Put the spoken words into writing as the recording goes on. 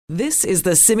This is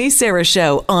the Simi Sara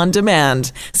Show on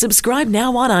demand. Subscribe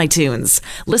now on iTunes.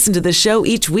 Listen to the show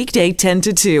each weekday 10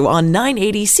 to 2 on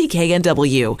 980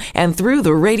 CKNW and through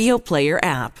the Radio Player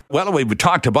app. Well, we've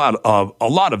talked about a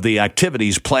lot of the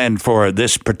activities planned for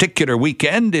this particular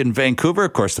weekend in Vancouver.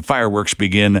 Of course, the fireworks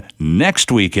begin next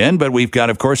weekend, but we've got,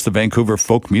 of course, the Vancouver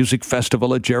Folk Music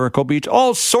Festival at Jericho Beach.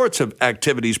 All sorts of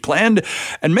activities planned,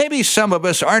 and maybe some of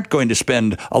us aren't going to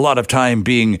spend a lot of time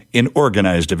being in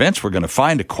organized events. We're going to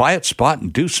find a quiet spot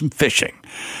and do some fishing,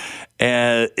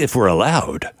 if we're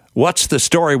allowed. What's the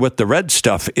story with the red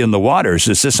stuff in the waters?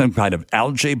 Is this some kind of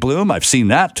algae bloom? I've seen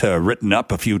that written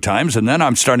up a few times, and then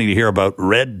I'm starting to hear about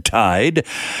red tide.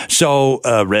 So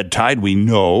red tide, we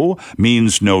know,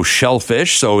 means no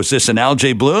shellfish. So is this an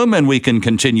algae bloom and we can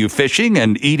continue fishing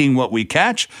and eating what we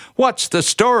catch? What's the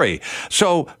story?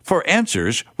 So for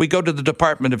answers, we go to the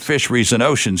Department of Fisheries and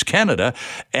Oceans Canada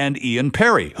and Ian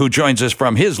Perry, who joins us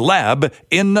from his lab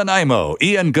in Nanaimo.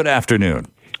 Ian, good afternoon.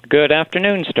 Good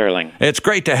afternoon, Sterling. It's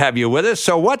great to have you with us.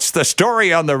 So what's the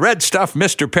story on the red stuff,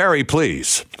 Mr. Perry,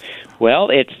 please? Well,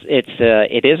 it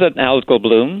is an algal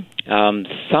bloom.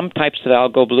 Some types of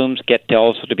algal blooms get to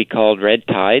also to be called red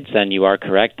tides, and you are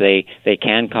correct. They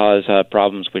can cause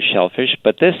problems with shellfish,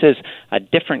 but this is a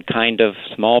different kind of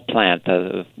small plant.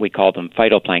 We call them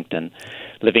phytoplankton,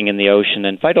 living in the ocean.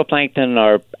 And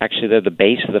phytoplankton they're the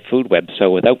base of the food web.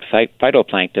 So without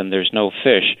phytoplankton, there's no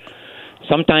fish.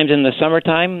 Sometimes in the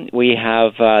summertime, we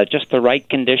have just the right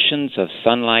conditions of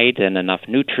sunlight and enough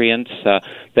nutrients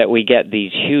that we get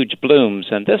these huge blooms.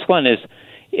 And this one is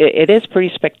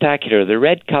pretty spectacular. The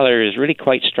red color is really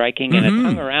quite striking, and it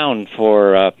hung around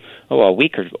for a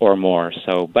week or more.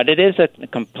 But it is a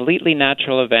completely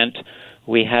natural event.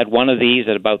 We had one of these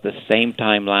at about the same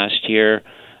time last year.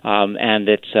 And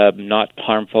it's not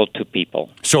harmful to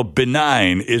people. So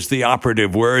benign is the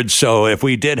operative word. So if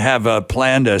we did have a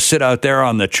plan to sit out there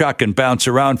on the chuck and bounce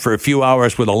around for a few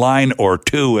hours with a line or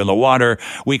two in the water,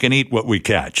 we can eat what we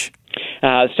catch.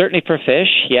 Certainly for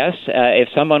fish, yes. If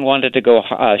someone wanted to go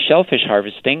shellfish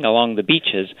harvesting along the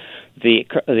beaches, the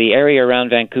area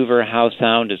around Vancouver Howe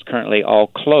Sound is currently all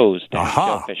closed to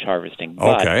shellfish harvesting.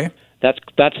 But okay.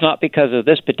 That's not because of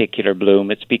this particular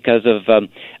bloom. It's because of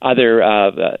other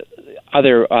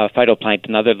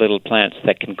phytoplankton, other little plants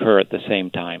that can occur at the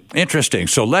same time. Interesting.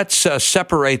 So let's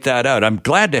separate that out. I'm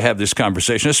glad to have this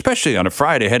conversation, especially on a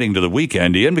Friday heading to the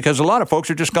weekend, Ian, because a lot of folks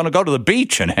are just going to go to the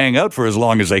beach and hang out for as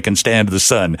long as they can stand the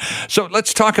sun. So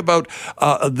let's talk about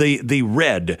the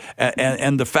red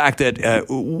and the fact that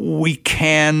we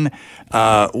can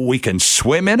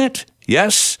swim in it.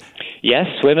 Yes. Yes,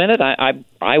 swim in it.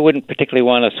 I wouldn't particularly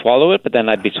want to swallow it, but then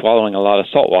I'd be swallowing a lot of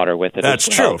salt water with it. That's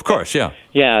true, of course, yeah.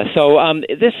 Yeah, so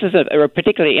this is a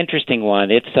particularly interesting one.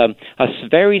 It's a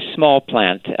very small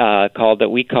plant that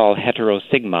we call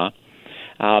Heterosigma.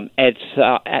 It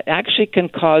actually can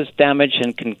cause damage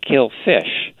and can kill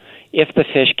fish if the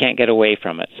fish can't get away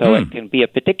from it. So it can be a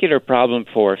particular problem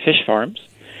for fish farms.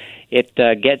 It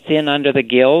gets in under the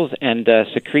gills and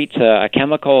secretes a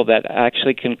chemical that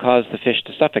actually can cause the fish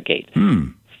to suffocate.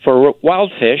 For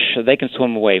wild fish, they can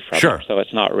swim away from it, so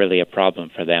it's not really a problem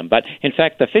for them. But in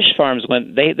fact, the fish farms,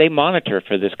 when they monitor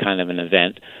for this kind of an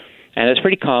event, and it's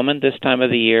pretty common this time of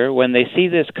the year, when they see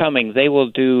this coming, they will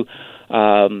do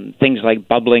things like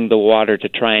bubbling the water to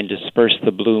try and disperse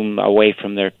the bloom away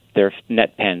from their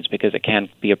net pens, because it can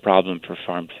be a problem for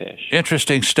farmed fish.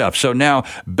 Interesting stuff. So now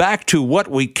back to what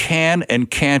we can and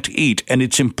can't eat. And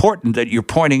it's important that you're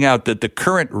pointing out that the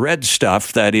current red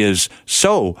stuff that is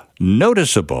so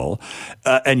noticeable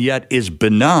and yet is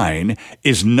benign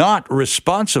is not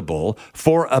responsible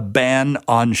for a ban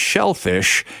on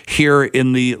shellfish here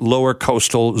in the lower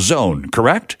coastal zone,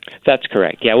 correct? That's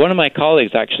correct. Yeah, one of my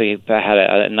colleagues actually had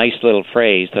a nice little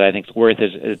phrase that I think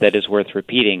is worth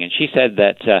repeating, and she said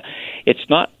that it's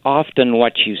not often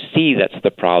what you see that's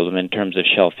the problem in terms of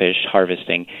shellfish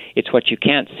harvesting. It's what you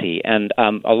can't see. And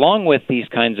along with these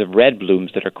kinds of red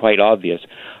blooms that are quite obvious,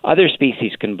 other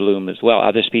species can bloom as well,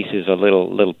 other species of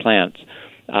little plants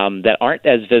that aren't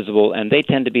as visible, and they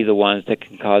tend to be the ones that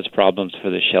can cause problems for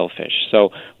the shellfish.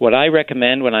 So what I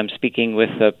recommend when I'm speaking with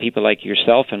people like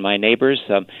yourself and my neighbors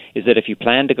is that if you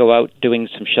plan to go out doing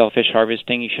some shellfish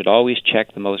harvesting, you should always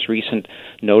check the most recent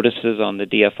notices on the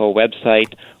DFO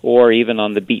website or even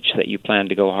on the beach that you plan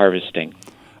to go harvesting.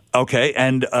 Okay,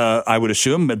 and I would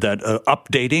assume that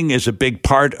updating is a big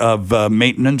part of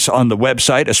maintenance on the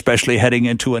website, especially heading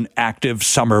into an active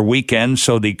summer weekend.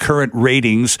 So the current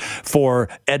ratings for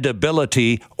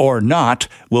edibility or not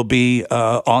will be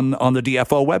on the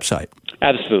DFO website.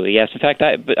 Absolutely, yes. In fact,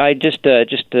 I just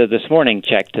this morning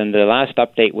checked, and the last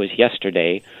update was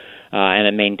yesterday. and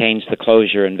it maintains the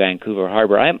closure in Vancouver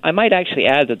Harbor. I might actually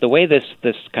add that the way this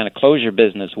kind of closure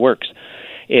business works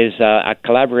is a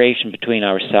collaboration between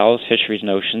ourselves, Fisheries and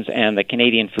Oceans, and the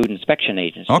Canadian Food Inspection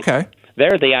Agency. Okay.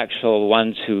 They're the actual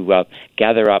ones who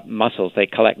gather up mussels. They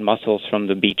collect mussels from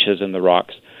the beaches and the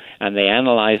rocks, and they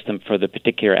analyze them for the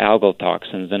particular algal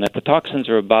toxins. And if the toxins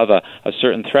are above a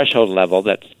certain threshold level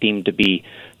that's deemed to be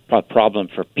a problem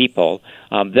for people,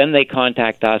 then they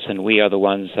contact us, and we are the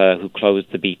ones who close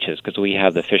the beaches, because we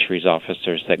have the fisheries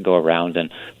officers that go around and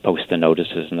post the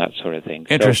notices and that sort of thing.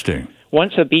 Interesting. So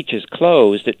once a beach is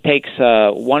closed, it takes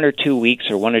 1 or 2 weeks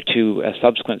or 1 or 2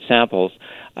 subsequent samples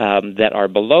that are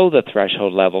below the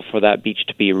threshold level for that beach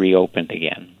to be reopened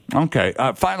again. Okay.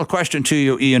 Final question to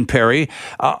you, Ian Perry.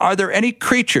 Are there any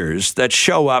creatures that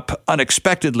show up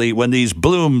unexpectedly when these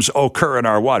blooms occur in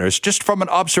our waters, just from an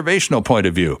observational point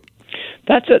of view?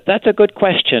 That's a good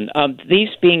question. These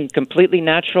being completely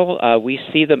natural, we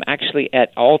see them actually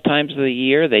at all times of the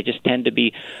year. They just tend to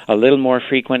be a little more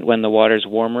frequent when the water's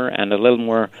warmer and a little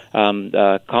more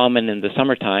common in the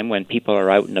summertime when people are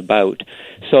out and about.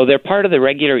 So they're part of the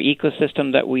regular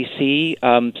ecosystem that we see.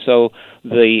 So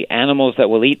the animals that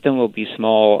will eat them will be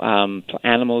small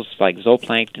animals like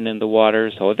zooplankton in the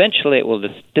water. So eventually it will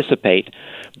dissipate,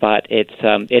 but it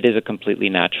is a completely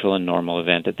natural and normal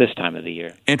event at this time of the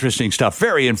year. Interesting stuff.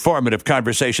 Very informative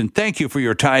conversation. Thank you for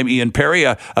your time, Ian Perry.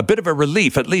 A bit of a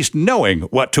relief, at least knowing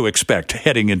what to expect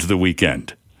heading into the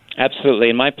weekend. Absolutely,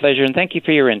 and my pleasure, and thank you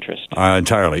for your interest.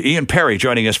 Entirely. Ian Perry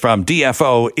joining us from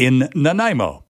DFO in Nanaimo.